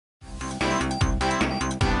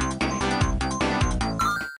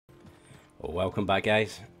Welcome back,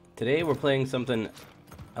 guys. Today we're playing something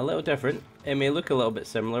a little different. It may look a little bit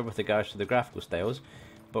similar with regards to the graphical styles,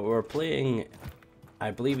 but we're playing,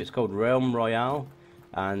 I believe it's called Royale,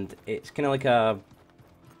 and it's kind of like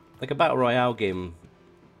a battle royale game.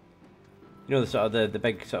 You know, the sort of the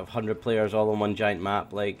big sort of 100 players all on one giant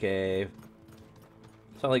map, like sort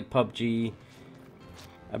of like PUBG,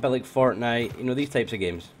 a bit like Fortnite. You know, these types of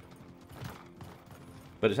games.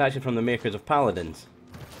 But it's actually from the makers of Paladins.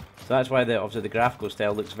 So that's why obviously the graphical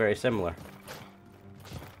style looks very similar.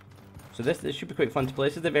 So this should be quite fun to play.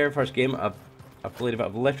 This is the very first game I've played of it.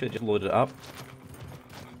 I've literally just loaded it up.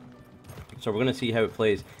 So we're going to see how it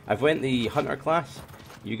plays. I've went the hunter class.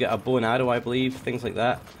 You get a bow and arrow, I believe, things like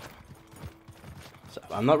that. So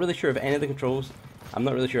I'm not really sure of any of the controls. I'm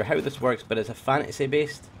not really sure how this works, but it's a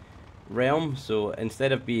fantasy-based realm. So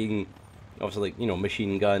instead of being obviously like, you know,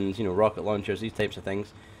 machine guns, you know, rocket launchers, these types of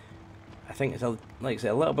things, I think it's like I say,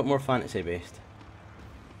 a little bit more fantasy based.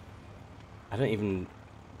 I don't even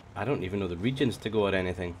know the regions to go or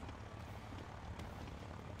anything.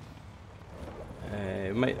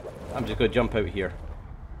 I'm just gonna jump out here.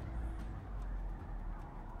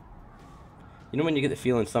 You know when you get the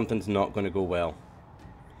feeling something's not gonna go well.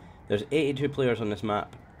 There's 82 players on this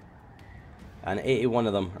map, and 81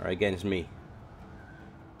 of them are against me.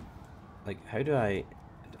 Like, how do I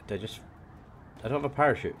don't have a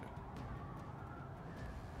parachute.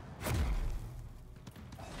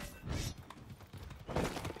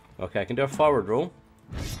 Okay, I can do a forward roll.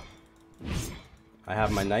 I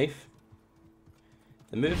have my knife.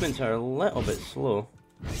 The movements are a little bit slow.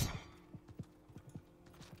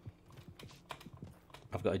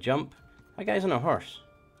 I've got a jump. That guy's on a horse.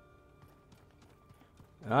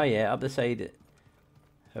 Oh yeah, up the side.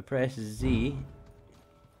 If I press Z,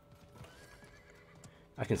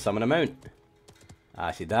 I can summon a mount.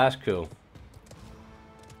 Ah, see, that's cool.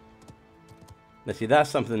 Now see,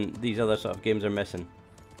 that's something these other sort of games are missing.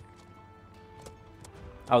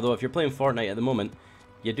 Although if you're playing Fortnite at the moment,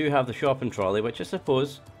 you do have the shopping trolley, which I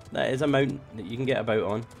suppose that is a mount that you can get about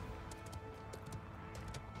on.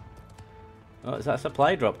 Oh, is that a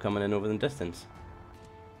supply drop coming in over the distance?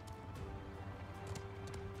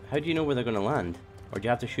 How do you know where they're going to land? Or do you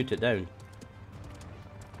have to shoot it down?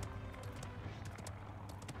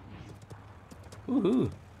 Woohoo!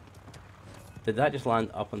 Did that just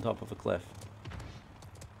land up on top of a cliff?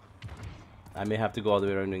 I may have to go all the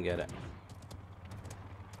way around and get it.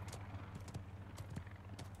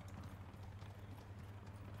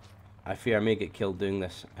 I fear I may get killed doing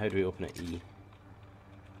this. How do we open it? E.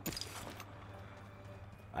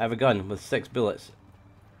 I have a gun with 6 bullets.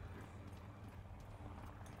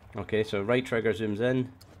 Okay, so right trigger zooms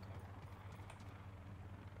in.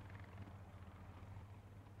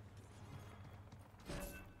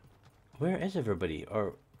 Where is everybody?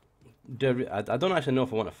 Or I don't actually know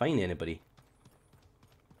if I want to find anybody.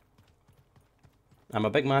 I'm a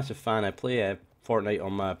big massive fan. I play Fortnite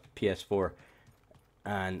on my PS4.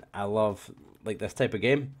 And I love like this type of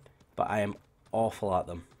game, but I am awful at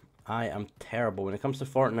them. I am terrible when it comes to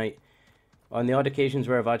Fortnite. On the odd occasions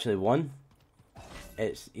where I've actually won,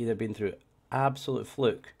 it's either been through absolute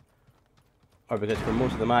fluke, or because for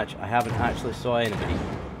most of the match I haven't actually saw anybody.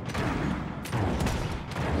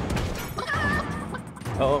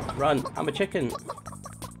 Oh, run! I'm a chicken.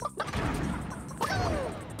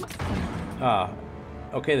 Ah,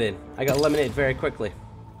 okay then. I got eliminated very quickly.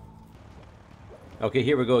 Okay,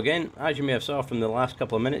 here we go again. As you may have saw from the last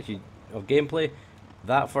couple of minutes of gameplay,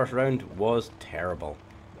 that first round was terrible.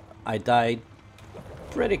 I died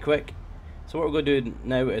pretty quick. So what we're going to do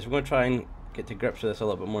now is we're going to try and get to grips with this a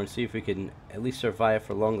little bit more and see if we can at least survive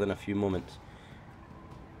for longer than a few moments.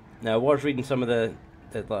 Now I was reading some of the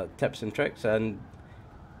tips and tricks, and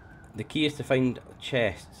the key is to find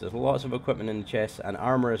chests. There's lots of equipment in the chests and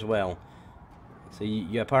armor as well. So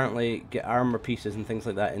you apparently get armor pieces and things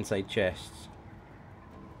like that inside chests.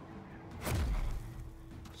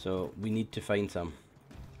 So we need to find some.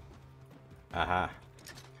 Aha.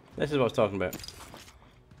 This is what I was talking about.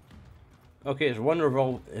 Okay, it's one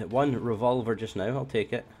revolver just now. I'll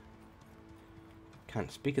take it.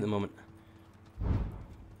 Can't speak at the moment.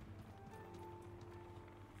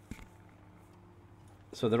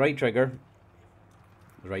 So the right trigger.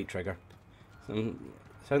 Sound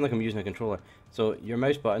like I'm using a controller. So your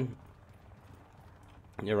mouse button,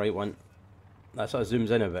 your right one, that sort of zooms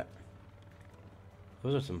in a bit.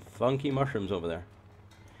 Those are some funky mushrooms over there.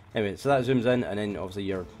 Anyway, so that zooms in, and then obviously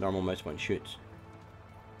your normal mouse button shoots.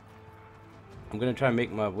 I'm going to try and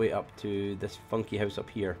make my way up to this funky house up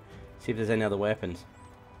here, see if there's any other weapons.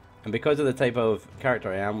 And because of the type of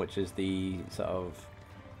character I am, which is the sort of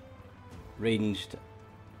ranged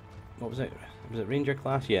what was it? Was it Ranger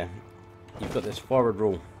class? Yeah. You've got this forward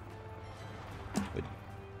roll.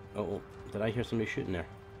 Oh, did I hear somebody shooting there?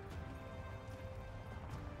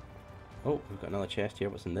 Oh, we've got another chest here.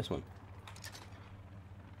 What's in this one?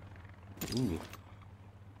 Ooh.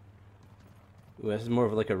 Ooh, this is more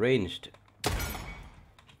of like a ranged.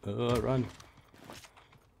 Oh, run.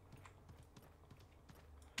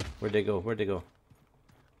 Where'd they go? Where'd they go?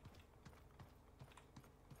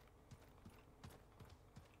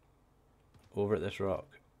 Over at this rock.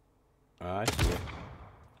 Ah, I see it.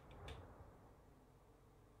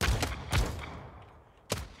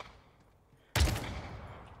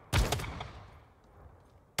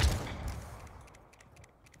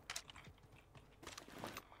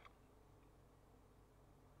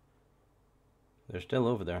 They're still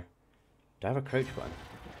over there. Do I have a crouch button?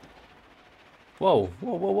 Whoa,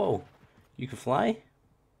 whoa, whoa, whoa. You can fly?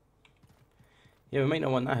 Yeah, we might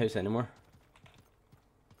not want that house anymore.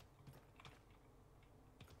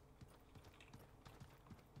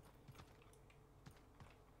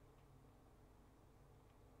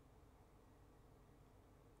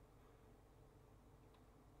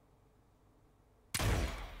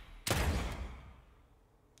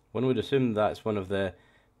 One would assume that's one of the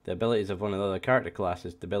abilities of one of the other character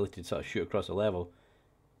classes, the ability to sort of shoot across a level.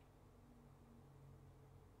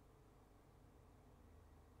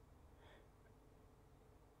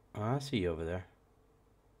 Oh, I see you over there.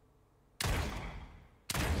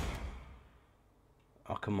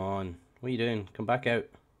 Oh, come on. What are you doing? Come back out.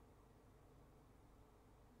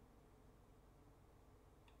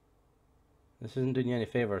 This isn't doing you any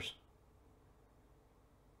favors.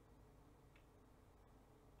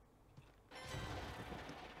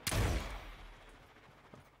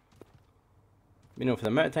 You know, for the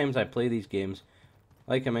amount of times I play these games,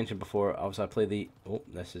 like I mentioned before, obviously I play the... Oh,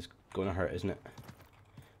 this is going to hurt, isn't it?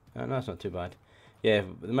 No, that's not too bad. Yeah,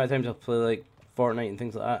 the amount of times I play like Fortnite and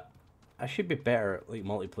things like that, I should be better at like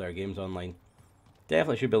multiplayer games online.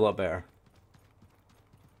 Definitely should be a lot better.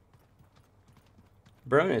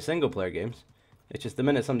 Brilliant at single player games. It's just the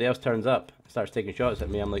minute somebody else turns up, starts taking shots at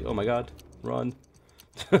me, I'm like, oh my god, run.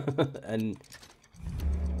 And...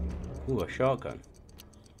 Ooh, a shotgun.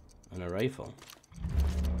 And a rifle.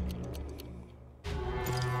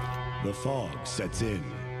 The fog sets in.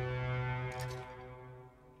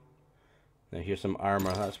 Now here's some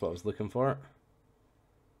armor, that's what I was looking for.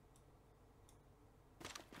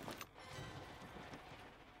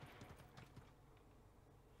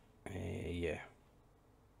 Yeah.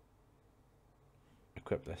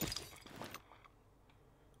 Equip this. Because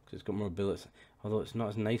it's got more bullets, although it's not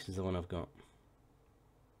as nice as the one I've got.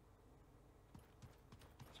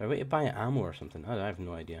 So I wait to buy ammo or something, I have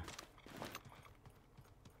no idea.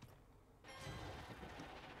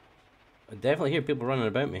 I definitely hear people running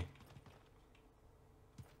about me.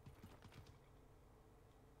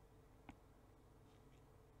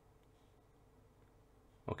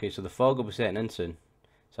 Okay, so the fog will be setting in soon.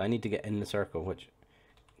 So I need to get in the circle, which...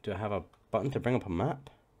 Do I have a button to bring up a map?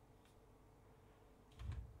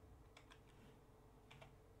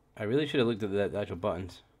 I really should have looked at the actual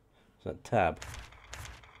buttons. Is that tab?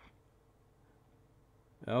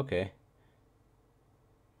 Okay.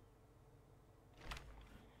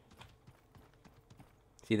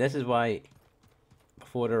 See, this is why,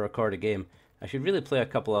 before I record a game, I should really play a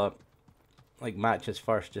couple of, like, matches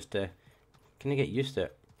first, just to kind of get used to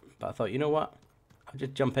it. But I thought, you know what? I'll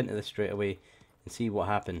just jump into this straight away and see what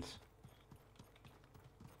happens.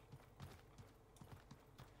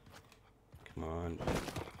 Come on.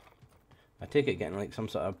 I take it getting, like, some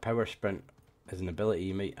sort of power sprint as an ability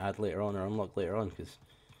you might add later on or unlock later on, because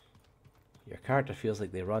your character feels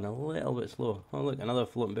like they run a little bit slow. Oh, look, another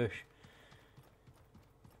floating bush.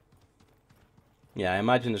 Yeah, I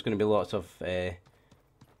imagine there's going to be lots of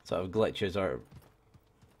sort of glitches or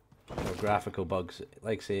graphical bugs.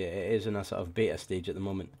 Like I say, it is in a sort of beta stage at the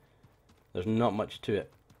moment. There's not much to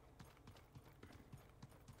it.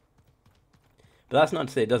 But that's not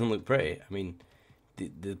to say it doesn't look pretty. I mean,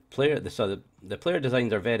 the player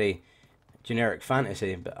designs are very generic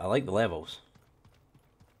fantasy, but I like the levels.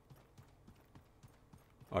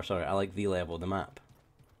 Or sorry, I like the level, the map.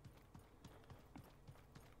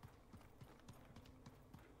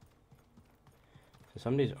 So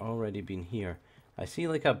somebody's already been here. I see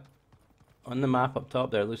like a... On the map up top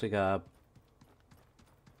there, it looks like an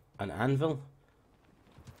anvil.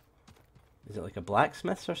 Is it like a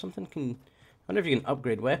blacksmith's or something? I wonder if you can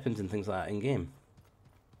upgrade weapons and things like that in game.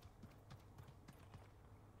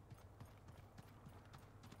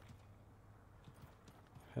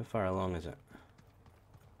 How far along is it?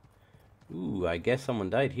 Ooh, I guess someone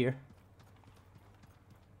died here.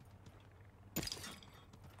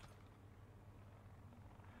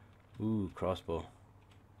 Ooh, crossbow.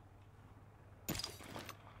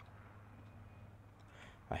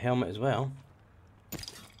 A helmet as well.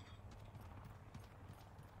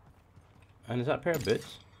 And is that a pair of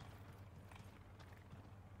boots?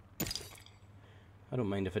 I don't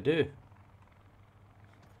mind if I do.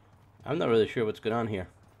 I'm not really sure what's going on here.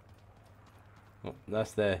 Oh,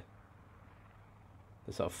 that's the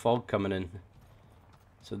sort of fog coming in.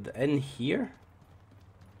 So in here?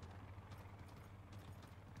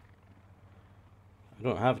 I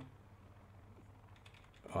don't have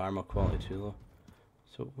armor quality too low.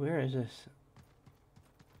 So where is this?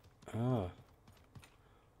 Oh.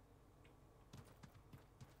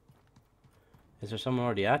 Is there someone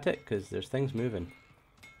already at it? Because there's things moving.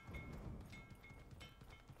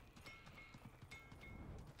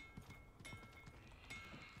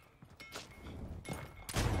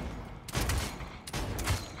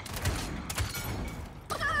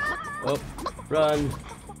 Oh, run!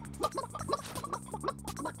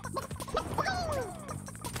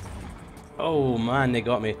 Oh man, they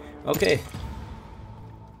got me. Okay.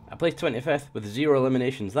 I placed 25th with 0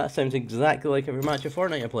 eliminations. That sounds exactly like every match of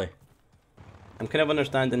Fortnite I play. I'm kind of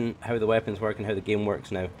understanding how the weapons work and how the game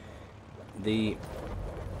works now. The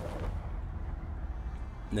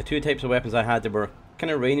two types of weapons I had, they were kind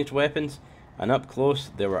of ranged weapons, and up close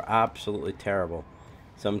they were absolutely terrible.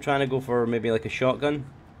 So I'm trying to go for maybe like a shotgun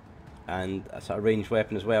and a sort of ranged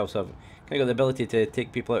weapon as well, so I've kind of got the ability to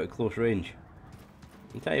take people out at close range.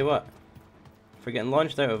 I'll tell you what, for getting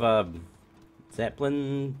launched out of a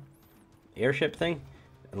Zeppelin airship thing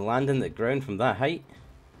and landing at ground from that height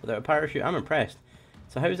without a parachute, I'm impressed.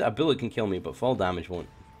 So how is it a bullet can kill me but fall damage won't?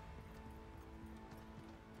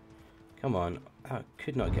 Come on, I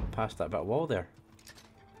could not get past that bit of wall there.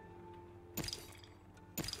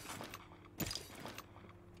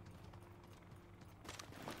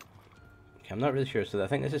 Okay, I'm not really sure, so I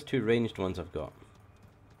think this is 2 ranged ones I've got.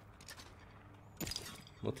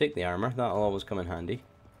 We'll take the armor, that'll always come in handy.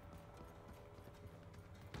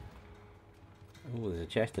 Oh, there's a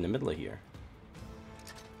chest in the middle of here.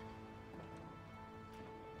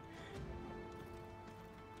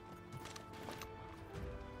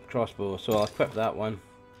 Crossbow, so I'll equip that one.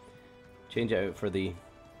 Change it out for the...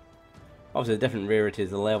 Obviously the different rarities,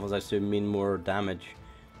 the levels I assume mean more damage.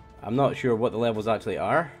 I'm not sure what the levels actually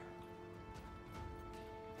are.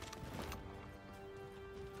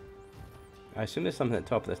 I assume there's something at the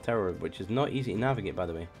top of this tower, which is not easy to navigate, by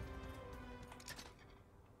the way.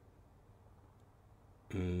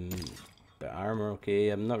 The armor, okay.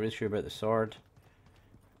 I'm not really sure about the sword.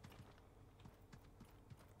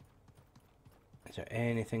 Is there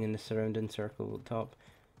anything in the surrounding circle at the top?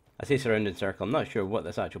 I say surrounding circle. I'm not sure what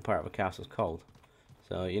this actual part of a castle is called.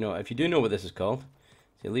 So, you know, if you do know what this is called,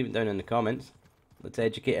 so leave it down in the comments. Let's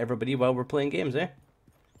educate everybody while we're playing games, eh?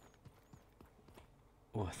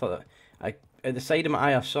 Oh, I thought that... at the side of my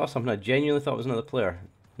eye, I saw something I genuinely thought was another player.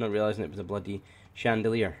 Not realising it was a bloody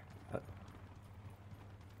chandelier.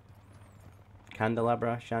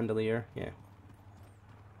 Candelabra? Chandelier? Yeah.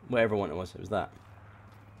 Whatever one it was that.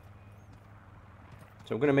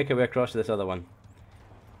 So I'm going to make our way across to this other one.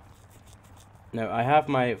 Now, I have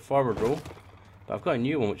my forward roll, but I've got a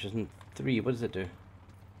new one which is in 3. What does it do? Is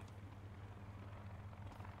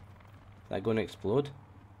that going to explode?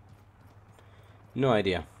 No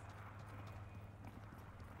idea.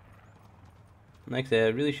 Like I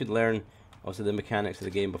said, I really should learn also the mechanics of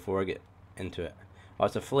the game before I get into it. Oh,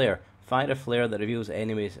 it's a flare. Fire a flare that reveals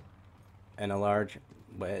enemies in a large...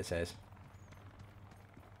 what it says.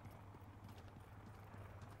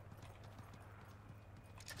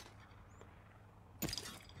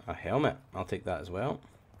 A helmet. I'll take that as well.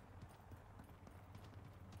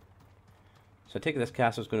 So I take it this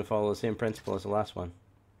castle is going to follow the same principle as the last one.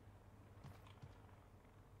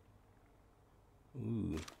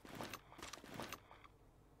 Ooh.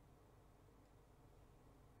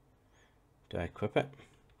 Do I equip it?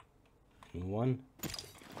 1.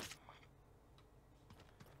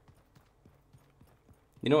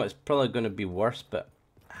 You know, it's probably going to be worse, but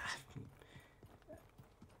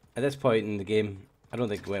at this point in the game, I don't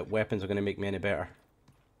think weapons are going to make me any better.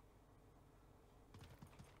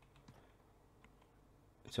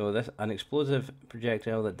 So this, an explosive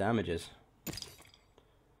projectile that damages. So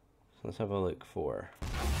let's have a look for.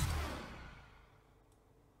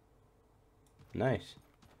 Nice.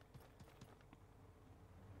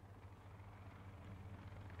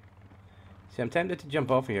 See, I'm tempted to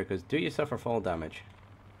jump off of here because do you suffer fall damage?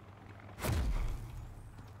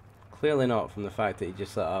 Clearly not, from the fact that he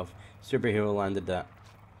just sort of superhero landed that.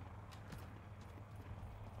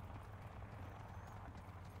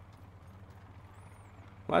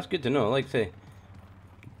 Well, that's good to know. Like I say,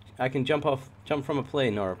 I can jump from a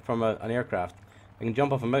plane or from an aircraft. I can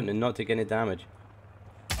jump off a mountain and not take any damage.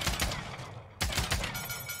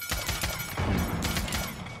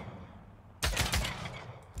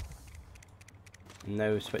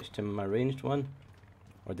 Now switch to my ranged one.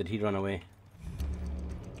 Or did he run away?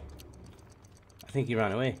 I think he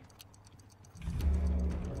ran away.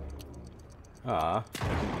 Ah.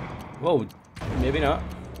 Whoa, maybe not.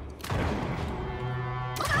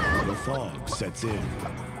 The fog sets in.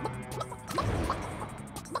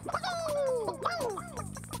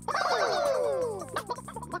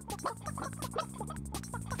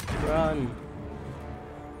 Run.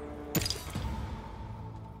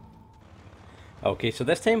 Okay, so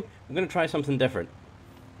this time I'm going to try something different.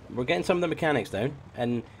 We're getting some of the mechanics down,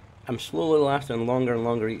 and I'm slowly lasting longer and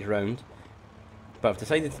longer each round. But I've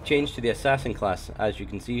decided to change to the assassin class, as you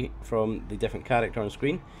can see from the different character on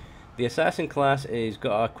screen. The assassin class is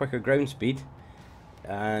got a quicker ground speed,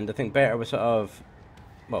 and I think better with sort of,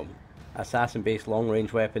 well, assassin based long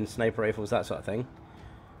range weapons, sniper rifles, that sort of thing.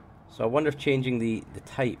 So I wonder if changing the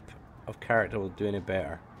type of character will do any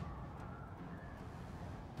better.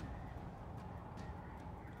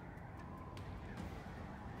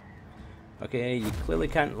 Okay, you clearly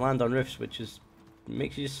can't land on roofs, which is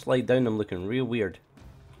makes you just slide down them looking real weird.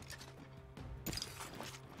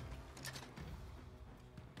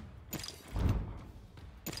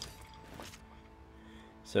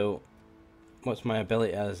 So, what's my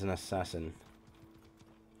ability as an assassin?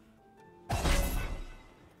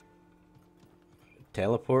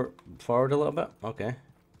 Teleport forward a little bit? Okay.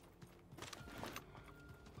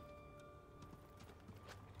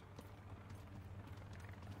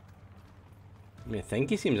 I mean, I think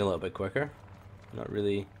he seems a little bit quicker. Not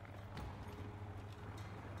really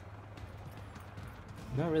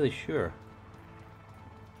sure.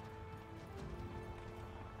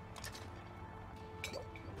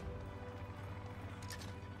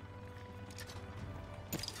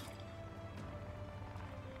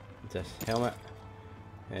 This helmet,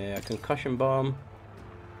 a concussion bomb,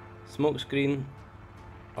 smoke screen,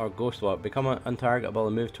 or ghost walk. Become untargetable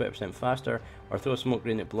and move 20% faster, or throw a smoke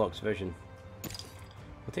grenade that blocks vision.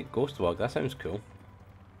 I'll take ghost walk. That sounds cool.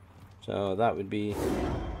 So that would be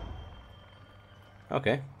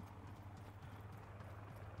okay.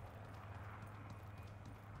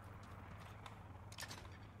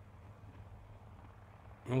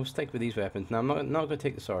 We'll stick with these weapons. Now I'm not going to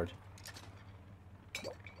take the sword.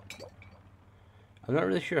 I'm not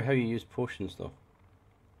really sure how you use potions though.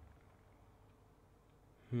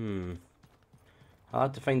 I'll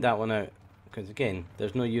have to find that one out, because again,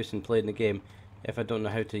 there's no use in playing the game if I don't know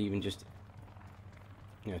how to even just,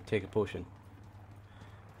 you know, take a potion.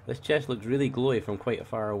 This chest looks really glowy from quite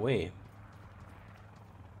far away.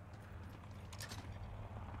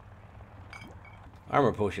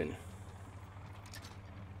 Armor potion.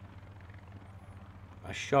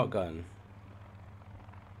 A shotgun.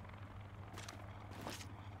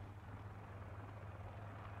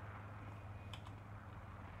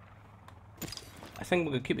 I think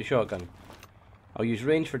we're going to keep the shotgun. I'll use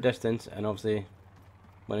range for distance, and obviously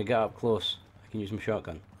when I get up close I can use my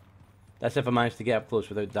shotgun. That's if I manage to get up close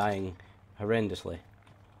without dying horrendously.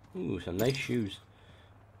 Ooh, some nice shoes.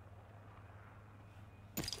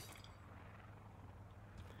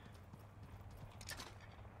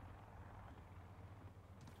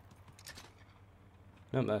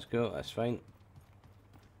 Nope, that's cool, that's fine.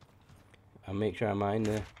 I'll make sure I'm in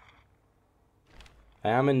the... I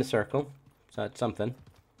am in the circle, so that's something.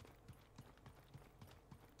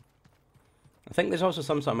 I think there's also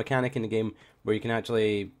some sort of mechanic in the game where you can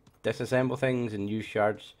actually disassemble things and use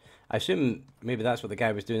shards. I assume maybe that's what the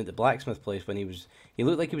guy was doing at the blacksmith place when he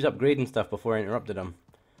looked like he was upgrading stuff before I interrupted him.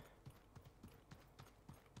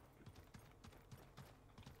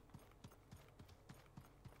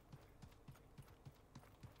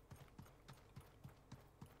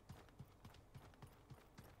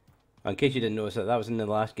 In case you didn't notice that was in the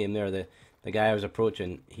last game there, the guy I was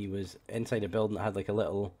approaching, he was inside a building that had like a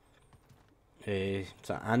little sort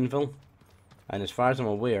of anvil, and as far as I'm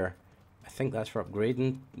aware, I think that's for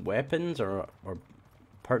upgrading weapons or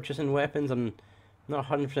purchasing weapons. I'm not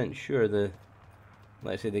 100% sure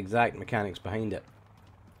let's say the exact mechanics behind it.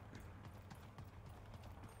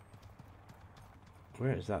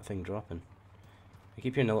 Where is that thing dropping? I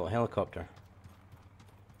keep hearing a little helicopter.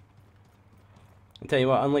 I'll tell you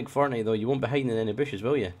what, unlike Fortnite though, you won't be hiding in any bushes,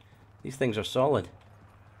 will you? These things are solid.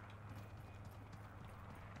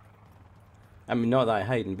 I mean, not that I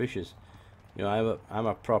hide in bushes. You know, I'm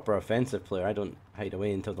a proper offensive player. I don't hide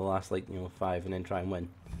away until the last, like, you know, 5 and then try and win.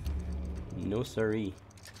 No siree.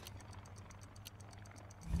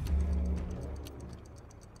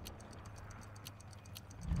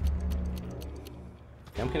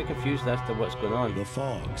 kind of confused as to what's going on. The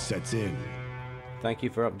fog sets in. Thank you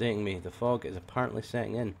for updating me. The fog is apparently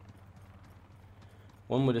setting in.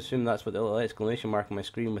 One would assume that's what the little exclamation mark on my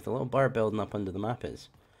screen with a little bar building up under the map is.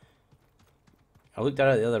 I looked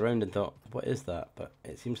at it the other round and thought, what is that? But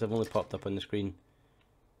it seems to have only popped up on the screen.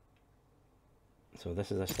 So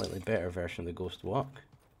this is a slightly better version of the Ghost Walk.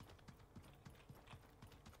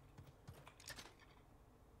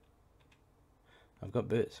 I've got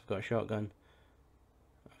boots, I've got a shotgun.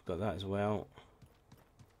 I've got that as well.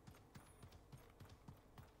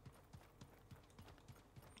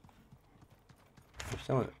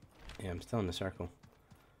 I'm still in the circle.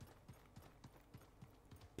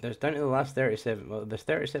 There's down to the last 37. Well, there's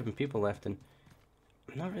 37 people left, and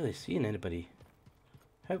I'm not really seeing anybody.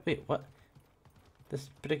 Wait, what? This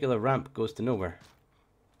particular ramp goes to nowhere.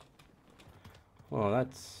 Well,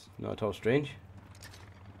 that's not at all strange.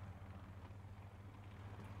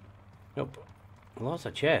 Nope. Lots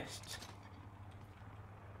of chests.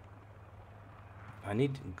 I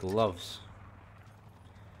need gloves.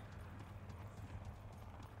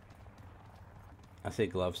 I say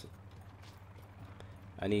gloves.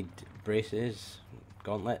 I need braces,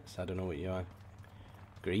 gauntlets, I don't know what you are.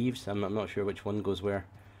 Greaves, I'm not sure which one goes where.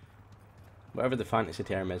 Whatever the fantasy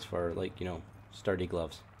term is for, like, you know, sturdy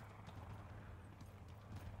gloves.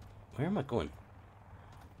 Where am I going?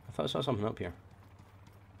 I thought I saw something up here.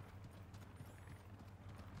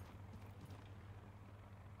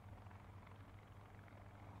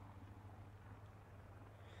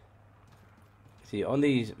 See, on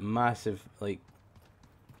these massive, like,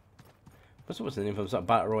 what's the name of sort of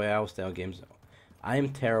battle royale style games? I am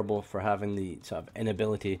terrible for having the sort of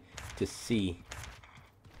inability to see,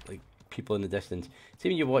 like, people in the distance. See,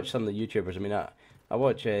 when you watch some of the YouTubers, I mean, I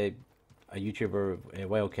watch a YouTuber,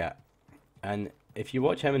 Wildcat, and if you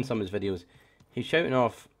watch him in some of his videos, he's shouting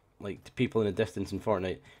off, like, to people in the distance in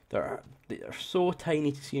Fortnite. They're so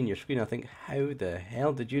tiny to see on your screen. I think, how the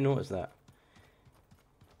hell did you notice that?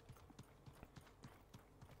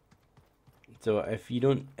 So if you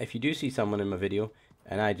do see someone in my video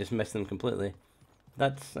and I just miss them completely,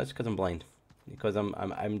 that's because I'm blind, because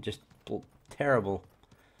I'm just terrible.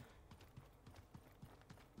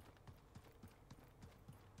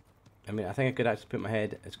 I mean, I think I could actually put my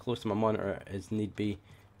head as close to my monitor as need be,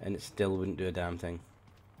 and it still wouldn't do a damn thing.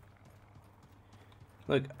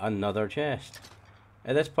 Look, another chest.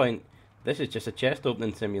 At this point, this is just a chest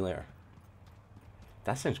opening simulator.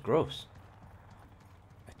 That sounds gross.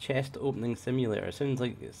 Chest opening simulator. It sounds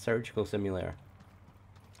like a surgical simulator.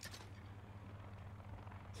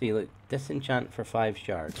 See, look, disenchant for 5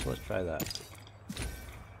 shards. Let's try that.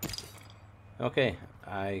 Okay,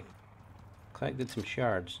 I collected some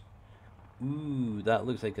shards. Ooh, that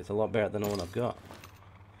looks like it's a lot better than the one I've got.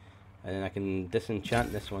 And then I can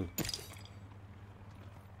disenchant this one.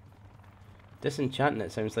 Disenchanting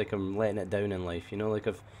it sounds like I'm letting it down in life, you know, like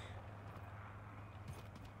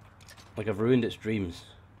I've ruined its dreams.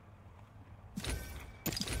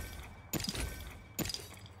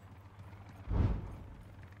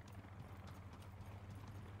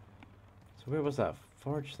 So where was that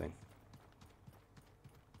forge thing?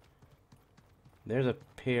 There's a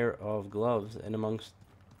pair of gloves in amongst.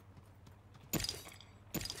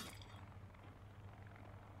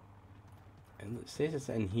 And it says it's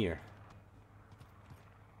in here.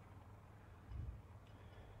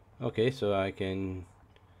 Okay, so I can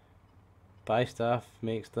buy stuff,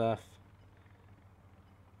 make stuff.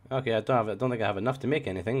 Okay, I don't think I have enough to make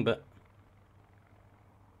anything, but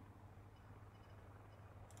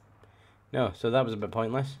no, so that was a bit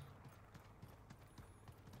pointless.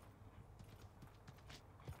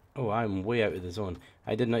 Oh, I'm way out of the zone.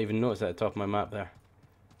 I did not even notice at the top of my map there.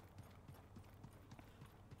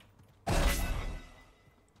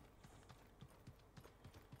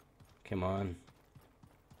 Come on.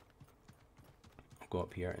 I'll go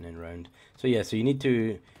up here and then round. So yeah, so you need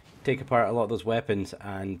to take apart a lot of those weapons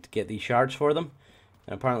and get these shards for them.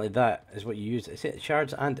 And apparently that is what you use. Is it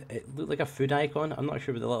shards? And it looked like a food icon. I'm not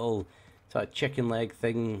sure with the little sort of chicken leg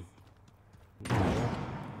thing.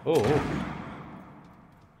 Oh.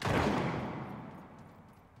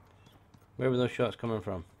 Where were those shots coming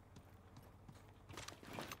from?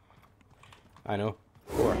 I know.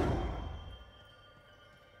 4.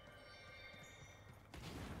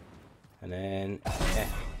 And then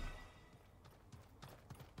F.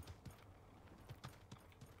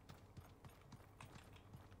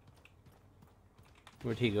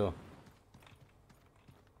 Where'd he go?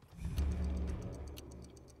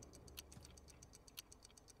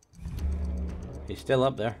 He's still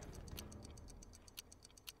up there.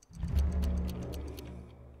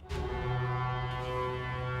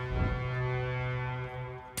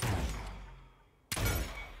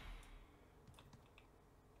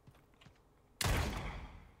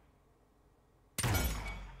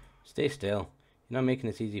 Stay still. You're not making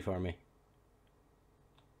this easy for me.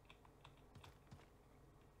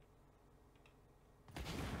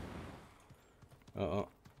 Uh-oh.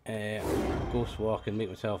 Ghost walk and make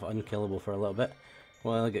myself unkillable for a little bit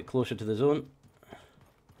while I get closer to the zone.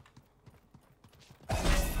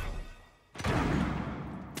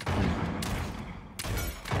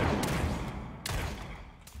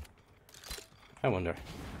 I wonder.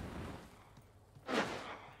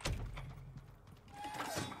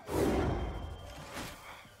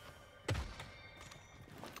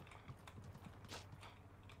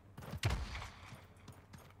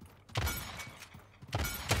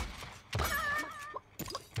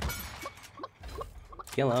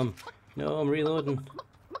 Kill him. No, I'm reloading.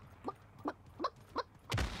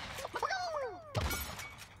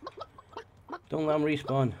 Don't let him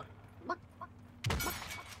respawn.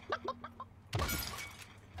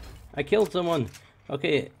 I killed someone.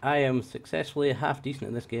 Okay, I am successfully half decent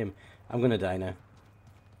in this game. I'm gonna die now.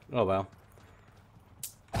 Oh well.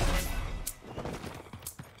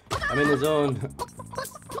 I'm in the zone.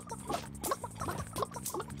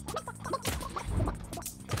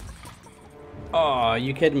 Oh,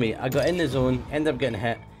 you kidding me? I got in the zone, ended up getting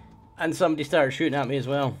hit, and somebody started shooting at me as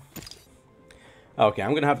well. Okay,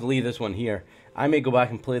 I'm gonna have to leave this one here. I may go back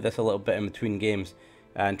and play this a little bit in between games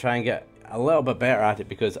and try and get a little bit better at it,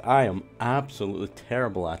 because I am absolutely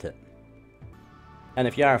terrible at it. And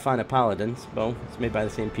if you are a fan of Paladins, well, it's made by the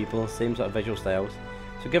same people, same sort of visual styles,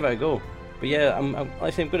 so give it a go. But yeah, like I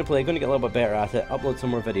say, I'm going to play, going to get a little bit better at it, upload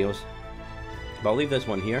some more videos. But I'll leave this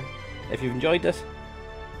one here. If you've enjoyed this,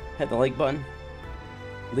 hit the like button,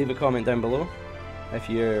 leave a comment down below if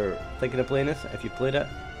you're thinking of playing this, if you played it,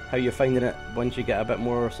 how you're finding it once you get a bit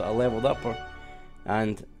more sort of leveled up,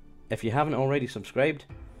 and if you haven't already subscribed,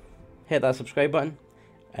 hit that subscribe button,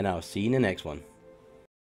 and I'll see you in the next one.